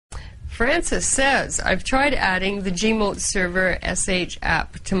Francis says, I've tried adding the Gmote server SH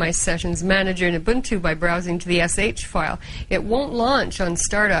app to my sessions manager in Ubuntu by browsing to the SH file. It won't launch on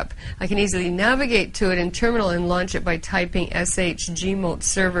startup. I can easily navigate to it in terminal and launch it by typing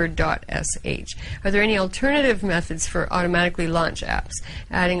shgmoteserver.sh. Are there any alternative methods for automatically launch apps?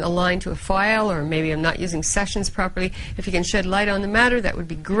 Adding a line to a file, or maybe I'm not using sessions properly. If you can shed light on the matter, that would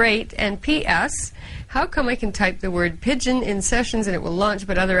be great. And P.S., how come I can type the word pigeon in sessions and it will launch,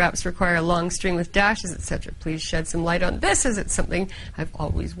 but other apps require a long string with dashes, etc.? Please shed some light on this, as it's something I've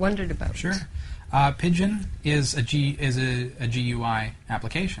always wondered about. Sure. Pigeon is a GUI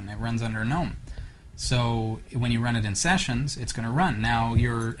application. It runs under GNOME. So when you run it in sessions, it's going to run. Now,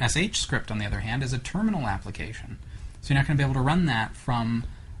 your SH script, on the other hand, is a terminal application. So you're not going to be able to run that from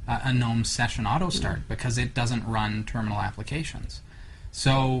a GNOME session auto start because it doesn't run terminal applications.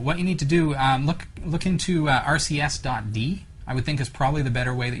 So what you need to do, look into rcs.d. I would think is probably the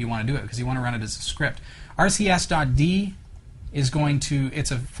better way that you want to do it because you want to run it as a script. rcs.d is going to,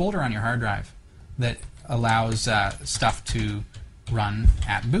 it's a folder on your hard drive that allows stuff to run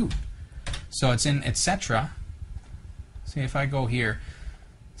at boot. So it's in etc. See if I go here,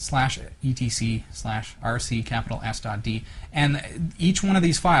 /etc/rc capital S.d, and each one of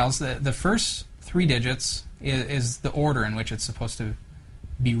these files, the first 3 digits is the order in which it's supposed to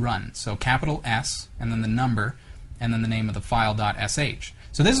be run. So capital S, and then the number, and then the name of the file .sh.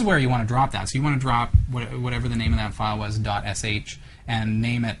 So this is where you want to drop that. So you want to drop whatever the name of that file was, .sh, and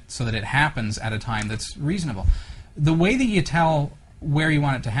name it so that it happens at a time that's reasonable. The way that you tell where you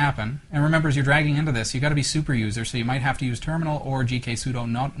want it to happen, and remember, as you're dragging into this, you've got to be super user, so you might have to use terminal or GK sudo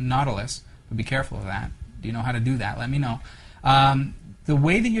Nautilus, but be careful of that. Do you know how to do that? Let me know. The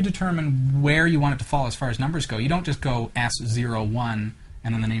way that you determine where you want it to fall as far as numbers go, you don't just go S01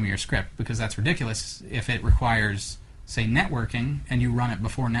 and then the name of your script, because that's ridiculous. If it requires, say, networking, and you run it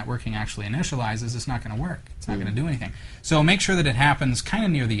before networking actually initializes, it's not going to work. It's not going to do anything. So make sure that it happens kind of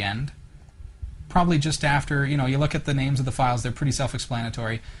near the end, probably just after, you look at the names of the files, they're pretty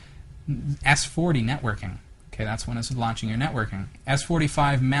self-explanatory. S40 networking, okay, that's when it's launching your networking.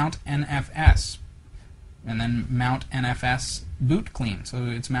 S45 mount NFS, and then mount NFS boot clean, so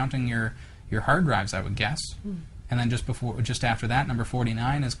it's mounting your hard drives, I would guess. And then just after that, number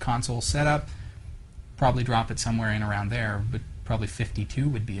 49 is console setup. Probably drop it somewhere in around there, but probably 52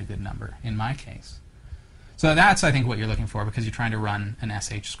 would be a good number in my case. So that's, I think, what you're looking for because you're trying to run an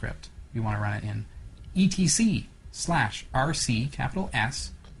SH script. You want to run it in etc/rc capital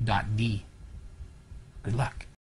S.d. Good luck.